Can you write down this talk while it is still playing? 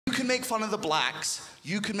make fun of the blacks,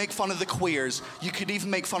 you can make fun of the queers, you can even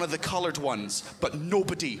make fun of the colored ones, but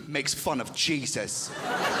nobody makes fun of Jesus.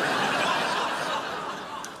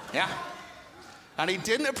 Yeah. And he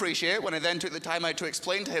didn't appreciate it when I then took the time out to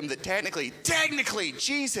explain to him that technically,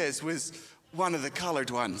 Jesus was one of the colored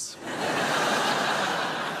ones.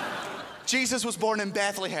 Jesus was born in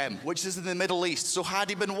Bethlehem, which is in the Middle East, so had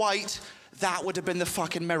he been white, that would have been the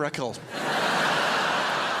fucking miracle.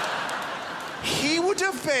 He would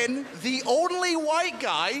have been the only white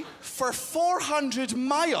guy for 400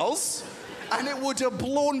 miles, and it would have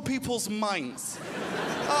blown people's minds.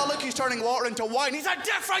 Oh, look, he's turning water into wine. He's a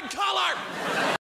different color!